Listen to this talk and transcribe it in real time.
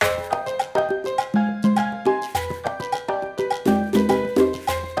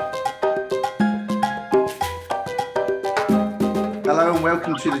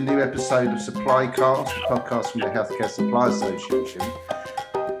welcome to the new episode of Supply Cast, the podcast from the Healthcare Supply Association.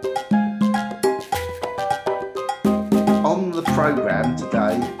 On the programme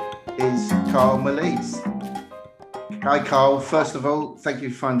today is Carl Morlese. Hi Carl, first of all, thank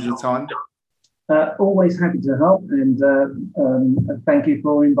you for finding the time. Always happy to help, and thank you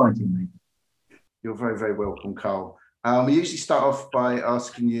for inviting me. You're very, very welcome, Carl. We usually start off by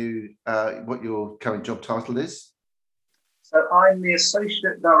asking you what your current job title is. So I'm the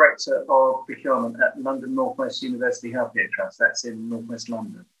Associate Director of Procurement at London North West University Healthcare Trust. That's in North West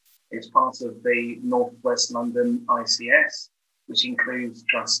London. It's part of the North West London ICS, which includes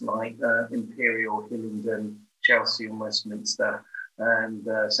trusts like Imperial, Hillingdon, Chelsea and Westminster, and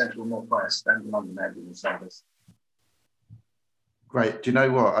Central North West and London Ambulance Service. Great. Do you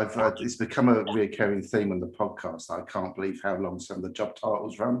know what? It's become a recurring theme on the podcast. I can't believe how long some of the job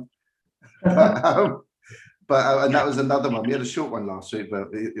titles run. But and that was another one. We had a short one last week, but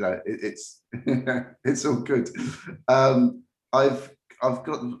it's it's all good. I've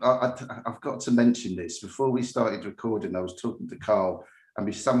got to mention this before we started recording. I was talking to Carl, and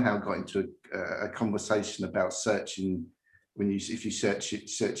we somehow got into a conversation about searching if you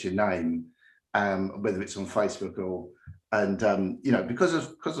search your name, whether it's on Facebook or because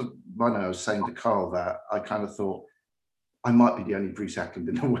of when I was saying to Carl that I kind of thought I might be the only Bruce Ackland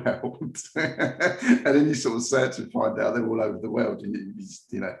in the world, and then you sort of search and find out they're all over the world, and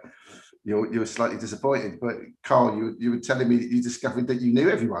you're slightly disappointed. But Carl, you were telling me that you discovered that you knew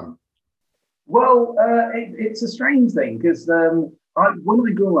everyone. Well, it's a strange thing because when I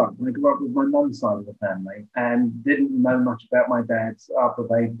grew up with my mum's side of the family and didn't know much about my dad's after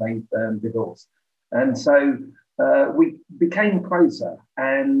they divorced, and so we became closer.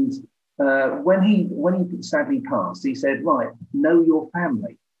 And when he sadly passed, he said, "Right, know your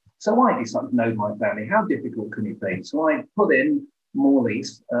family." So I decided to know my family. How difficult can it be? So I put in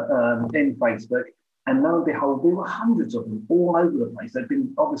Morlese in Facebook, and lo and behold, there were hundreds of them all over the place. They'd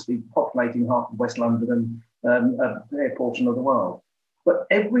been obviously populating half of West London and a fair portion of the world. But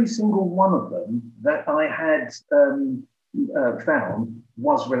every single one of them that I had found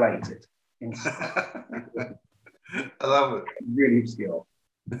was related. I love it. Really obscure.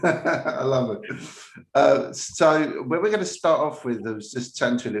 I love it. So where we're going to start off with, I was just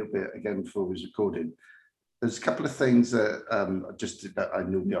chatting to a little bit again before we was recording. There's a couple of things that I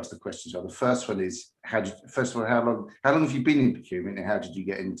normally ask the questions on. The first one is, how long have you been in procurement, and how did you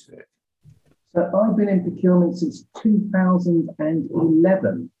get into it? So I've been in procurement since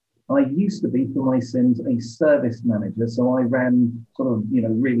 2011. I used to be, for my sins, a service manager. So I ran sort of,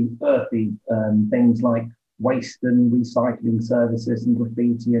 really earthy things like waste and recycling services and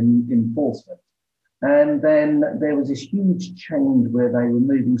graffiti and enforcement. And then there was this huge change where they were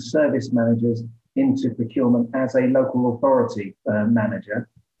moving service managers into procurement as a local authority manager.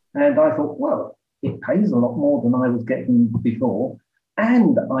 And I thought, well, it pays a lot more than I was getting before.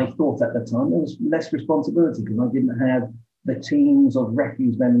 And I thought at the time there was less responsibility because I didn't have the teams of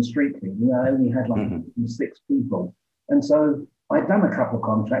refuse men and street cleaning. I only had like 6 people. And so I'd done a couple of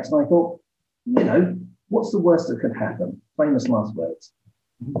contracts and I thought, what's the worst that could happen? Famous last words.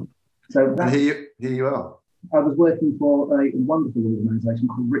 So here you are. I was working for a wonderful organisation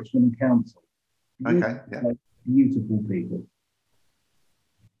called Richmond Council. Okay, yeah. Beautiful people.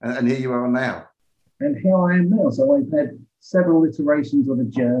 And here you are now. And here I am now. So I've had several iterations of a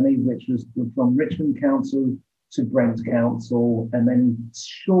journey, which was from Richmond Council to Brent Council, and then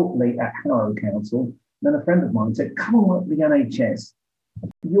shortly at Harrow Council. Then a friend of mine said, "Come and work with the NHS.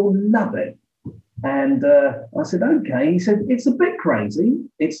 You'll love it." And I said, "Okay." He said, "It's a bit crazy.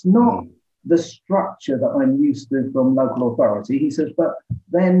 It's not the structure that I'm used to from local authority." He says, "But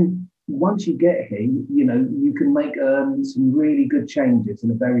then once you get here, you can make some really good changes in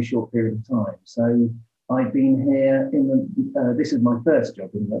a very short period of time." So I've been here this is my first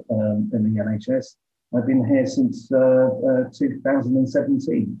job in the NHS. I've been here since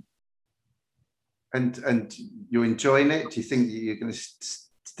 2017. And you're enjoying it? Do you think you're going to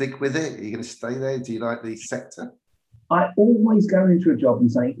stick with it? Are you going to stay there? Do you like the sector? I always go into a job and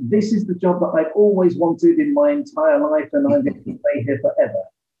say, this is the job that I've always wanted in my entire life, and I'm going to stay here forever.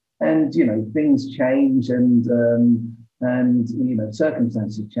 And, things change and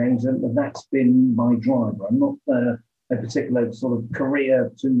circumstances change. And that's been my driver. I'm not a particular sort of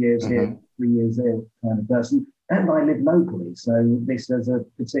career, 2 years here, 3 years there kind of person. And I live locally. So this has a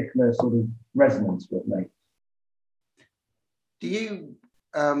particular sort of resonance with me. Do you,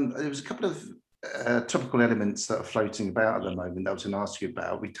 there was a couple of topical elements that are floating about at the moment that I was going to ask you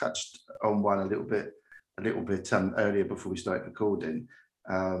about. We touched on one a little bit earlier before we started recording,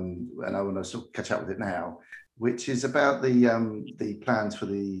 and I want to sort of catch up with it now. which is about the plans for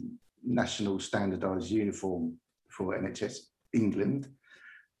the national standardised uniform for NHS England.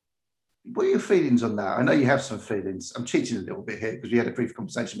 What are your feelings on that? I know you have some feelings. I'm cheating a little bit here because we had a brief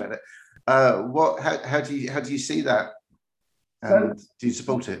conversation about it. How do you see that? And so, do you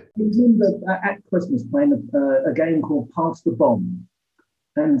support it? I remember at Christmas playing a game called Pass the Bomb.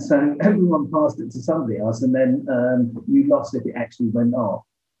 And so everyone passed it to somebody else, and then you lost if it actually went off.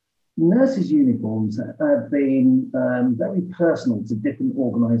 Nurses' uniforms have been very personal to different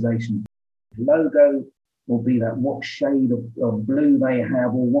organisations. Logo will be that what shade of blue they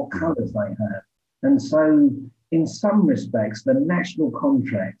have or what colours they have. And so in some respects, the national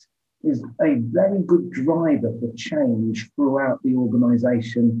contract is a very good driver for change throughout the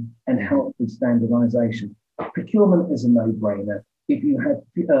organisation and help with standardisation. Procurement is a no-brainer. If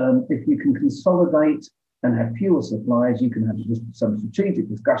you can consolidate and have fewer suppliers, you can have just some strategic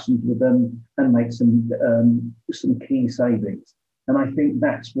discussions with them and make some key savings. And I think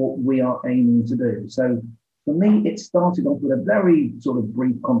that's what we are aiming to do. So for me, it started off with a very sort of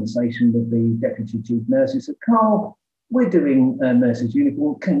brief conversation with the Deputy Chief Nurse who said, Carl, we're doing a nurse's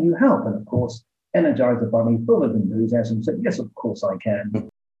uniform, can you help? And of course, Energizer Bunny, full of enthusiasm, said, yes, of course I can.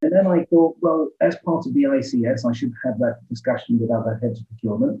 And then I thought, well, as part of the ICS, I should have that discussion with other heads of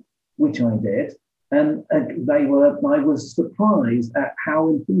procurement, which I did. And I was surprised at how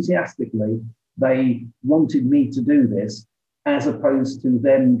enthusiastically they wanted me to do this, as opposed to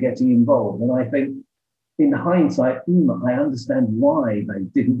them getting involved. And I think in hindsight, I understand why they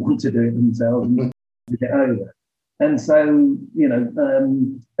didn't want to do it themselves and did it over. And so,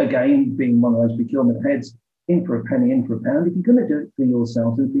 again, being one of those procurement heads, in for a penny, in for a pound. If you're going to do it for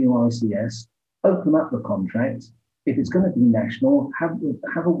yourself and for your ICS, open up the contract. If it's going to be national, have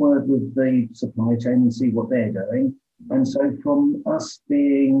a word with the supply chain and see what they're doing. And so from us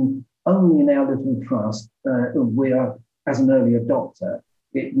being only in our little trust, we are, as an early adopter,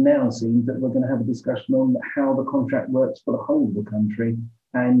 it now seems that we're going to have a discussion on how the contract works for the whole of the country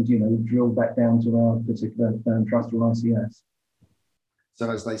and, drill back down to our particular trust or ICS. So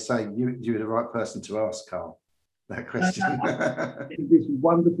as they say, you're the right person to ask, Carl, that question. This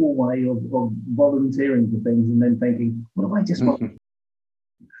wonderful way of volunteering for things and then thinking, what do I just want?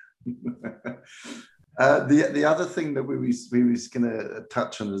 The other thing that we was going to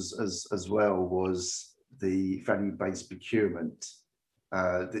touch on as well was the value-based procurement,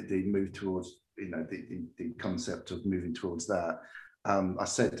 the move towards, the concept of moving towards that. I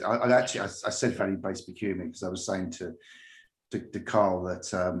said value-based procurement because I was saying to Carl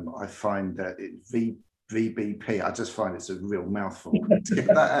that I find that VBP, I just find it's a real mouthful to get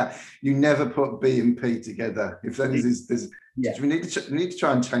that out. You never put B and P together. If that is, we need to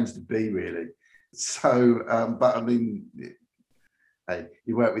try and change the B really. So, but I mean, hey,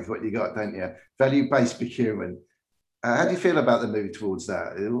 you work with what you got, don't you? Value-based procurement. How do you feel about the move towards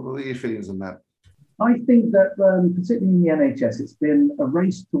that? What are your feelings on that? I think that particularly in the NHS, it's been a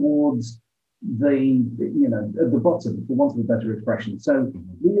race towards the bottom, for want of a better expression. So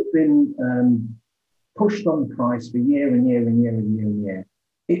we have been pushed on price for year and year and year and year and year.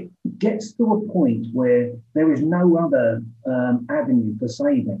 It gets to a point where there is no other avenue for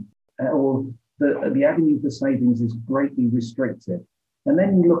saving, or the avenue for savings is greatly restricted. And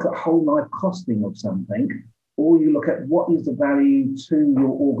then you look at whole life costing of something, or you look at what is the value to your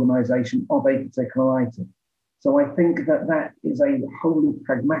organisation of a particular item. So I think that is a wholly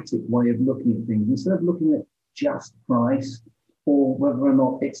pragmatic way of looking at things. Instead of looking at just price or whether or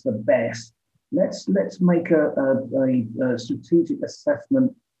not it's the best, let's make a strategic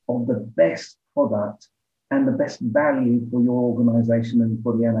assessment of the best product and the best value for your organisation and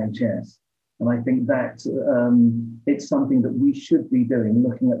for the NHS. And I think that it's something that we should be doing,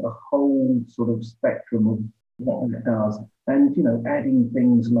 looking at the whole sort of spectrum of what it does, and adding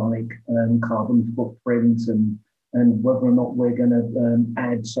things like carbon footprint and whether or not we're going to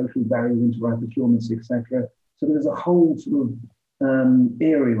add social value into our procurements, etc. So there's a whole sort of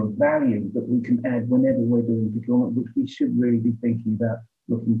area of value that we can add whenever we're doing procurement, which we should really be thinking about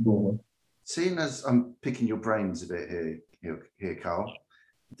looking forward. Seeing as I'm picking your brains a bit here, Carl,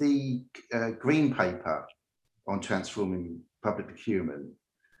 the green paper on transforming public procurement.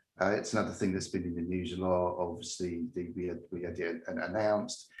 It's another thing that's been in the news a lot. Obviously, we had it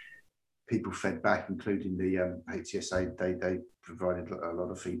announced. People fed back, including the HTSA. They provided a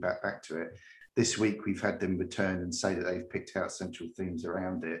lot of feedback back to it. This week, we've had them return and say that they've picked out central themes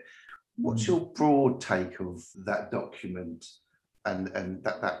around it. What's your broad take of that document and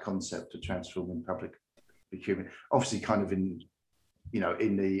that concept of transforming public procurement? Obviously, kind of in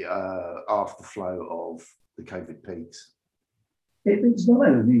the afterflow of the COVID peaks. It's not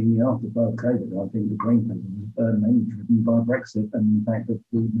only the aftermath of COVID. I think the Green Paper was mainly driven by Brexit and the fact that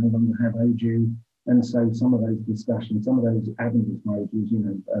we no longer have ODU. And so some of those discussions, some of those avenues,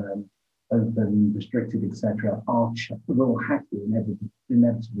 open, restricted, etc., will have to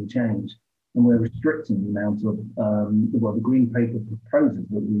inevitably change. And we're restricting the amount of, the Green Paper proposes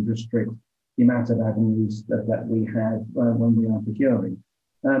that we restrict the amount of avenues that we have when we are procuring.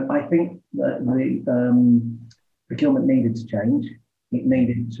 I think that the procurement needed to change. It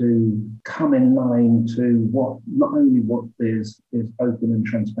needed to come in line to what, not only what is open and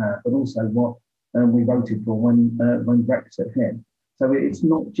transparent, but also what we voted for when Brexit hit. So it's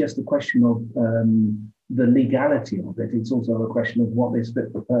not just a question of the legality of it, it's also a question of what is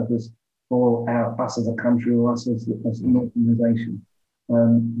fit for purpose for us as a country or us as an organisation.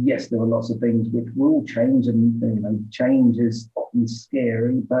 Yes, there are lots of things which will change, and change is often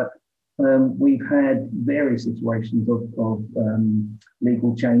scary, but we've had various situations of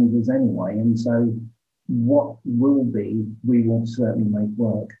legal changes anyway, and so what will be, we will certainly make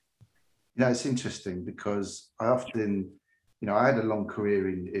work. It's interesting because I often, I had a long career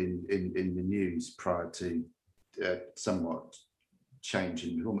in the news prior to somewhat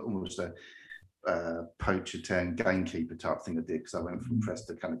changing, almost a poacher turned gamekeeper type thing I did, because I went from press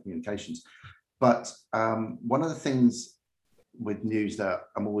to kind of communications. But one of the things with news that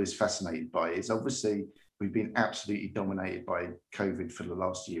I'm always fascinated by is, obviously we've been absolutely dominated by COVID for the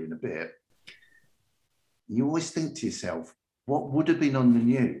last year and a bit. You always think to yourself, what would have been on the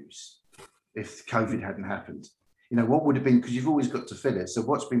news if COVID hadn't happened? What would have been, because you've always got to fill it. So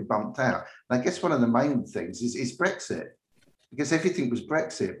what's been bumped out? And I guess one of the main things is Brexit, because everything was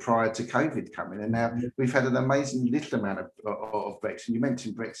Brexit prior to COVID coming. And now we've had an amazing little amount of Brexit. You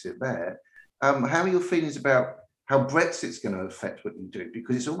mentioned Brexit there. How are your feelings about how Brexit's going to affect what you do?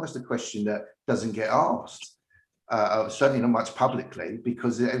 Because it's almost a question that doesn't get asked, certainly not much publicly,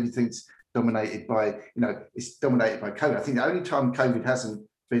 because everything's dominated by, it's dominated by COVID. I think the only time COVID hasn't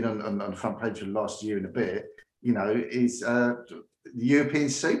been on the front page of the last year and a bit, is the European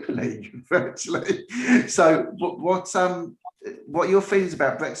Super League, virtually. So what are your feelings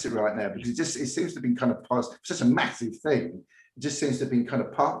about Brexit right now? Because it seems to have been kind of passed, such a massive thing. It just seems to have been kind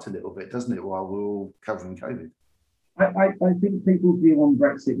of parked a little bit, doesn't it, while we're all covering COVID? I think people's view on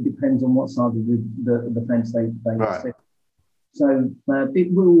Brexit depends on what side of the fence they right. sit. So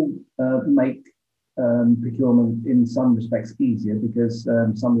it will make procurement in some respects easier, because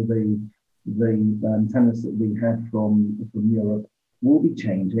some of the tenants that we have from Europe will be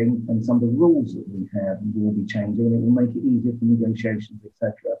changing, and some of the rules that we have will be changing, and it will make it easier for negotiations,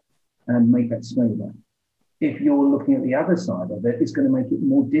 etc., and make that smoother. If you're looking at the other side of it, it's going to make it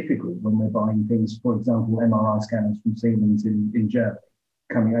more difficult when we're buying things, for example, MRI scanners from Siemens in Germany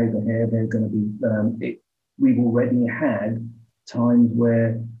coming over here. They're going to be, we've already had times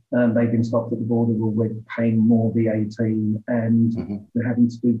where they've been stopped at the border, where we're paying more VAT, and we're having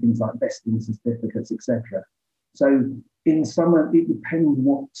to do things like vesting certificates, etc. So in summer, it depends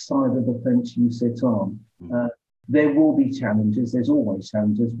what side of the fence you sit on. There will be challenges. There's always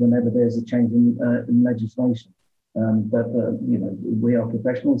challenges whenever there's a change in legislation. But we are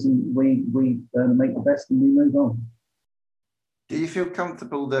professionals, and we make the best, and we move on. Do you feel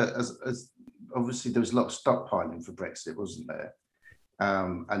comfortable that, as obviously there was a lot of stockpiling for Brexit, wasn't there?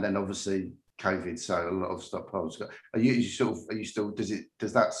 And then obviously COVID, so a lot of stockpiles. Are you still?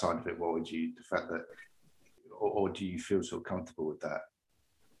 Does that side of it worry you? The fact that, or do you feel sort of comfortable with that?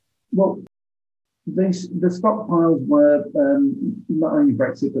 Well, the stockpiles were not only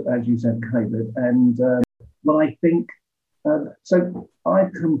Brexit, but as you said, COVID. And I think, so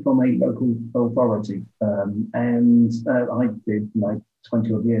I've come from a local authority, and I did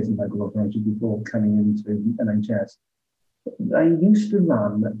 20 odd years in local authority before coming into NHS. They used to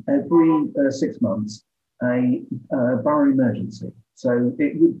run every 6 months a borough emergency. So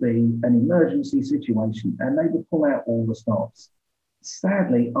it would be an emergency situation, and they would pull out all the stops.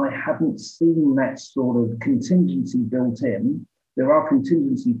 Sadly, I haven't seen that sort of contingency built in. There are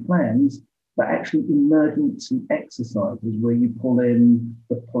contingency plans, but actually emergency exercises where you pull in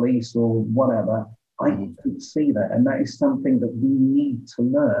the police or whatever, I don't see that. And that is something that we need to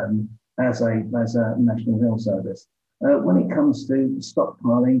learn as a National Health Service. When it comes to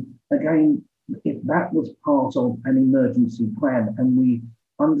stockpiling, again, if that was part of an emergency plan and we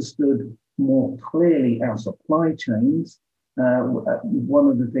understood more clearly our supply chains, one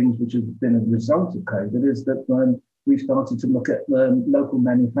of the things which has been a result of COVID is that we've started to look at local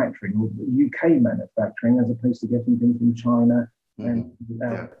manufacturing, or UK manufacturing, as opposed to getting things from China and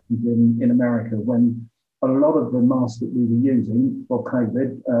in America, when a lot of the masks that we were using for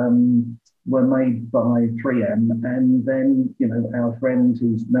COVID were made by 3M. And then, our friend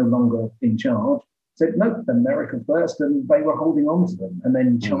who's no longer in charge said, no, America first, and they were holding on to them. And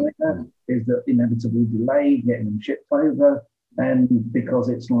then China is the inevitable delay getting them shipped over. And because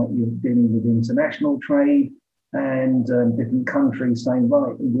it's like you're dealing with international trade and different countries saying,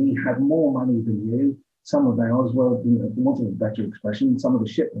 right, we have more money than you. Some of ours were, for want of a better expression, some of the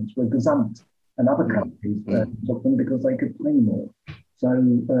shipments were gazumped, and other countries took them because they could pay more. So,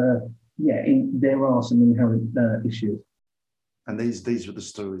 there are some inherent issues. And these were the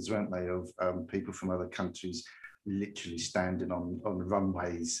stories, weren't they, of people from other countries literally standing on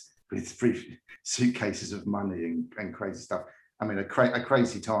runways with 3 suitcases of money and crazy stuff. I mean, a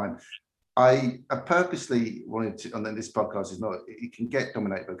crazy time. I purposely wanted to, and then this podcast is not, it can get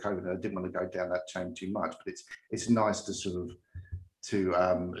dominated by COVID. I didn't want to go down that chain too much, but it's nice to sort of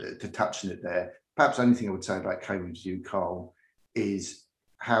to touch on it there. Perhaps the only thing I would say about COVID to you, Carl, is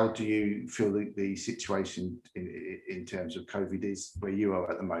how do you feel the situation in terms of COVID is where you are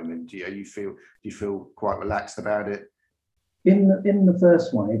at the moment? Do you feel quite relaxed about it? In the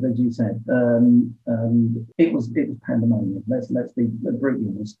first wave, as you said, it was pandemonium. Let's be brutally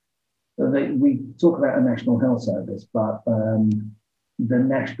honest. We talk about a national health service, but the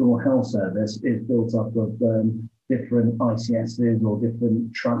national health service is built up of different ICSs or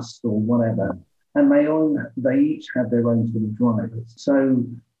different trusts or whatever, and they each have their own sort of drivers. So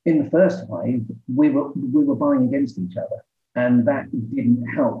in the first wave, we were buying against each other, and that didn't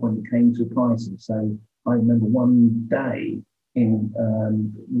help when it came to prices. So I remember one day in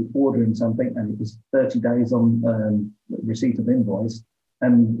ordering something, and it was 30 days on receipt of invoice.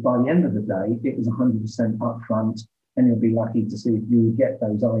 And by the end of the day, it was 100% upfront, and you'll be lucky to see if you get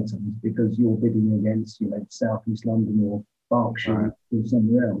those items because you're bidding against, South East London or Berkshire or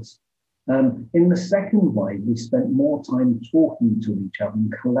somewhere else. In the second wave, we spent more time talking to each other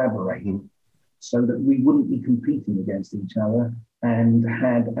and collaborating so that we wouldn't be competing against each other and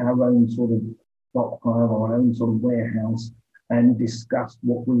had our own sort of stockpile or our own sort of warehouse and discussed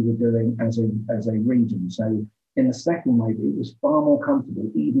what we were doing as a region. So in the second wave, it was far more comfortable,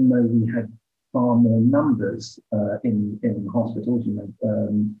 even though we had far more numbers in hospitals. The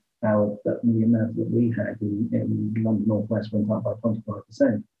amount that we had in London North West went up by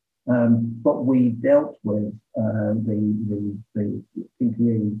 25%. But we dealt with the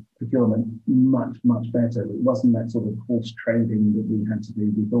PPE procurement much better. It wasn't that sort of horse trading that we had to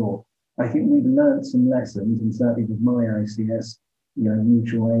do before. I think we've learned some lessons, and certainly with my ICS,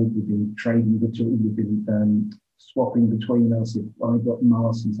 mutual aid, we've been trading between, we've been swapping between us. If I got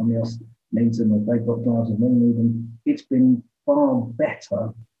masks and somebody else needs them, if they've got gloves and we need them, it's been far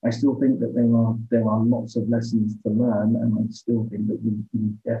better. I still think that there are lots of lessons to learn, and I still think that we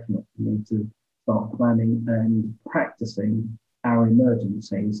definitely need to start planning and practicing our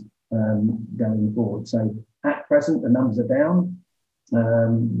emergencies going forward. So at present, the numbers are down.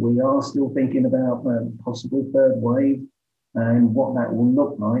 We are still thinking about a possible third wave and what that will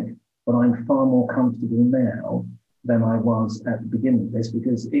look like, but I'm far more comfortable now than I was at the beginning of this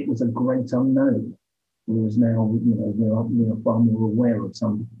because it was a great unknown. Whereas now, we are far more aware of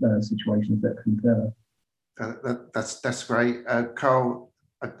some situations that can occur. That's great, Carl.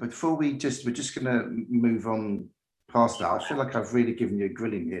 Before we're just going to move on past that. I feel like I've really given you a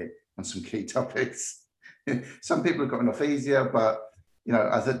grilling here on some key topics. Some people have gotten off easier, but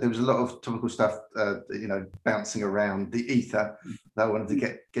I thought there was a lot of topical stuff, bouncing around the ether that I wanted to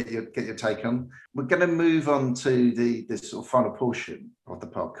get your take on. We're going to move on to the sort of final portion of the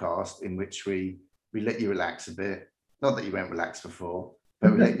podcast in which we let you relax a bit. Not that you weren't relaxed before,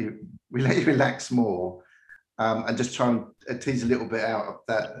 but we let you relax more, and just try and tease a little bit out of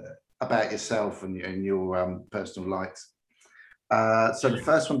that about yourself and your personal likes. So the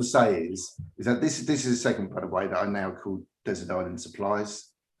first one to say is that this is a segment, by the way, that I now call Desert Island Supplies.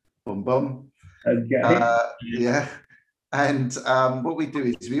 Boom, boom. Okay. Yeah. And what we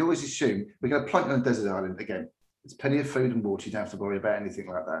do is we always assume we're going to plonk you on a desert island again. There's plenty of food and water. You don't have to worry about anything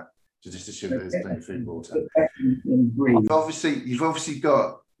like that. So just assume there's plenty of food and water. You've obviously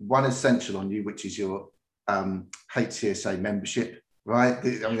got one essential on you, which is your HCSA membership, right?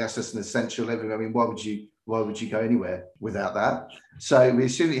 I mean, that's just an essential. I mean, why would you go anywhere without that? So we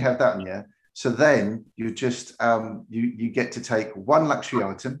assume that you have that on you. So then you just you get to take one luxury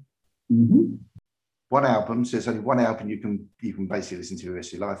item, one album. So it's only one album you can basically listen to the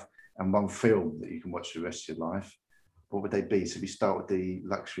rest of your life, and one film that you can watch the rest of your life. What would they be? So we start with the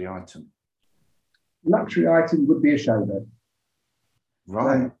luxury item. Luxury item would be a show.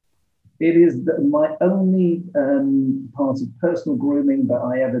 Right. It is my only part of personal grooming that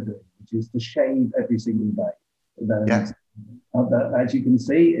I ever do. which is to shave every single day. Yeah. As you can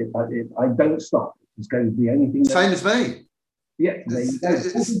see, I don't stop. It's going to be the only thing. Same as me. Yeah, there you go.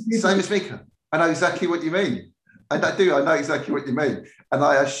 Same as me. I know exactly what you mean. I know exactly what you mean. And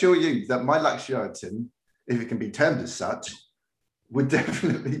I assure you that my luxury item, if it can be termed as such, would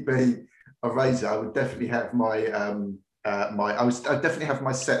definitely be a razor. I would definitely have I'd definitely have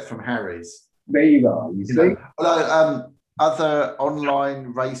my set from Harry's. There you are. You see? Although other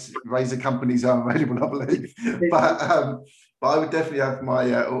online razor companies are available, I believe. But I would definitely have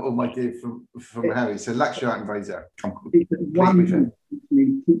my all my gear from Harry's. So luxury item razor. One keeps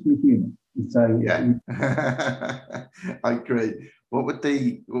me human. So yeah, I agree. What would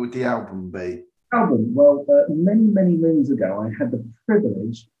the album be? Album. Well, many moons ago, I had the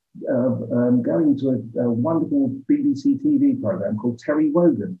privilege of going to a wonderful BBC TV program called Terry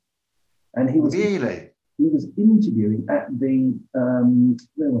Wogan, and he was interviewing at the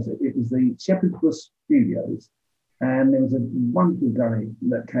where was it? It was the Shepherd's Bush Studios, and there was a wonderful guy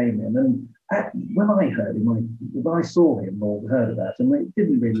that came in, and when I heard him, when I saw him or heard about him, it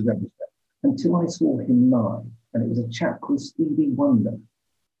didn't really register until I saw him live, and it was a chap called Stevie Wonder.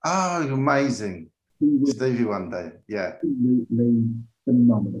 Oh, amazing. Stevie Wonder, yeah. Absolutely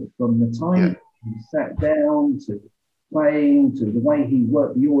phenomenal. From the time he sat down to playing to the way he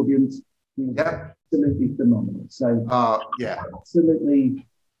worked the audience, he was absolutely phenomenal. So, absolutely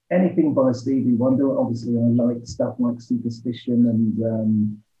anything by Stevie Wonder. Obviously, I like stuff like Superstition and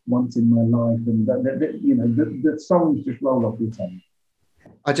Once in My Life, and the songs just roll off your tongue.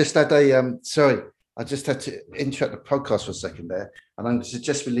 I just had I just had to interrupt the podcast for a second there, and I'm going to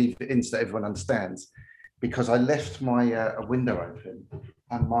suggest we leave it in so that everyone understands, because I left my a window open,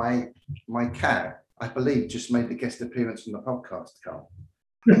 and my cat, I believe, just made the guest appearance from the podcast, Carl.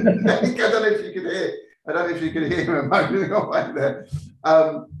 I don't know if you could hear. I don't know if you could hear him moaning away there.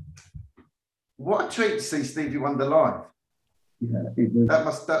 What a treat to see Stevie Wonder live. Yeah, it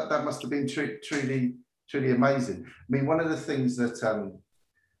was. That must have been truly amazing. I mean, one of the things that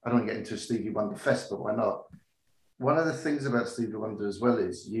I don't want to get into a Stevie Wonder fest, but why not? One of the things about Stevie Wonder as well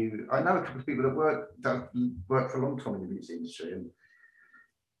is I know a couple of people that work for a long time in the music industry, and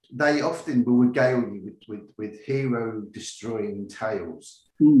they often will regale you with hero-destroying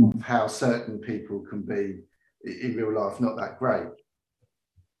tales of how certain people can be in real life not that great.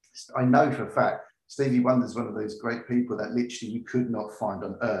 I know for a fact Stevie Wonder is one of those great people that literally you could not find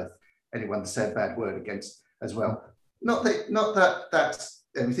on earth anyone to say a bad word against as well. Not that that's.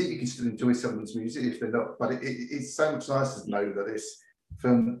 We think you can still enjoy someone's music if they're not, but it's so much nicer to know that it's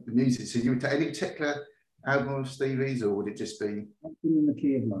from the music. So you would take any particular album of Stevie's, or would it just be In the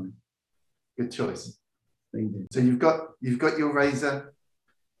Key of Life? Good choice. Stevie. So you've got your razor,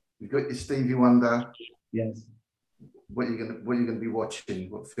 you've got your Stevie Wonder. Yes. What are you gonna be watching?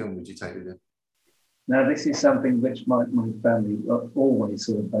 What film would you take with you? Now, this is something which my family always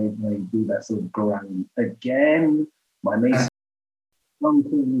sort of they do that sort of groan again. My niece.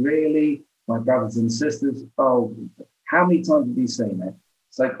 Uncle, really? My brothers and sisters. Oh, how many times have you seen it?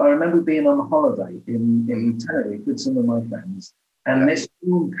 So I remember being on a holiday in Tenerife with some of my friends, and this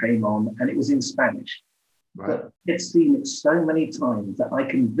film came on, and it was in Spanish. Right. But I'd seen it so many times that I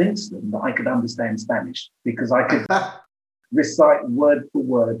convinced them that I could understand Spanish because I could recite word for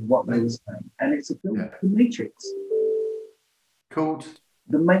word what they were saying. And it's a film, The Matrix. Called?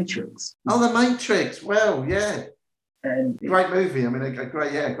 The Matrix. Oh, The Matrix. Well, yeah. And great movie. I mean, a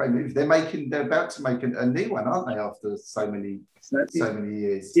great movie. They're about to make a new one, aren't they? After so many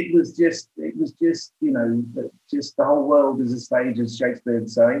years. It was just just the whole world is a stage, as Shakespeare would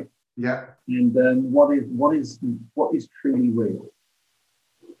say. Yeah. And what is truly real.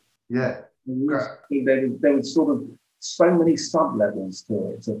 Yeah. There was sort of so many sub levels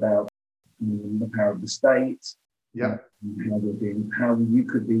to it about the power of the state. Yeah. How you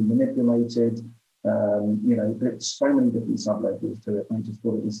could be manipulated. There's so many different sub-levels to it. I just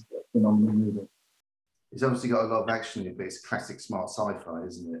thought it was a phenomenal movie. It's obviously got a lot of action in it, but it's classic smart sci-fi,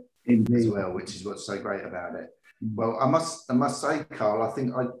 isn't it? Indeed. As well, which is what's so great about it. Well, I must say, Carl, I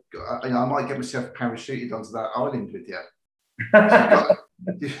think I might get myself parachuted onto that island with you.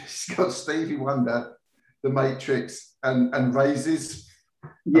 She's got Stevie Wonder, The Matrix, and Raises.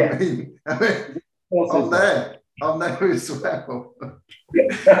 Yeah. I mean I'm there as well.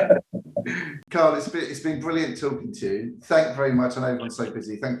 Carl, it's been brilliant talking to you. Thank you very much. I know everyone's so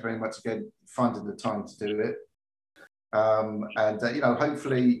busy. Thank you very much again for finding the time to do it.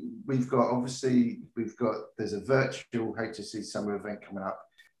 Hopefully there's a virtual HSC summer event coming up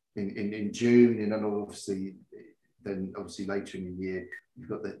in June, and then obviously later in the year you've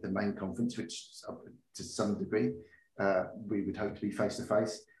got the main conference, which to some degree we would hope to be face to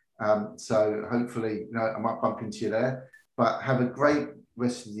face. So hopefully, I might bump into you there. But have a great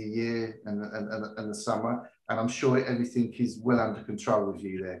rest of the year and the summer. And I'm sure everything is well under control with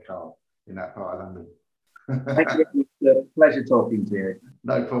you there, Carl, in that part of London. Thank you. It's a pleasure talking to you.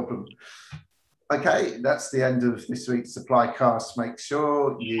 No problem. Okay, that's the end of this week's Supply Cast. Make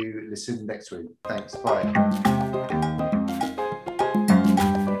sure you listen next week. Thanks. Bye.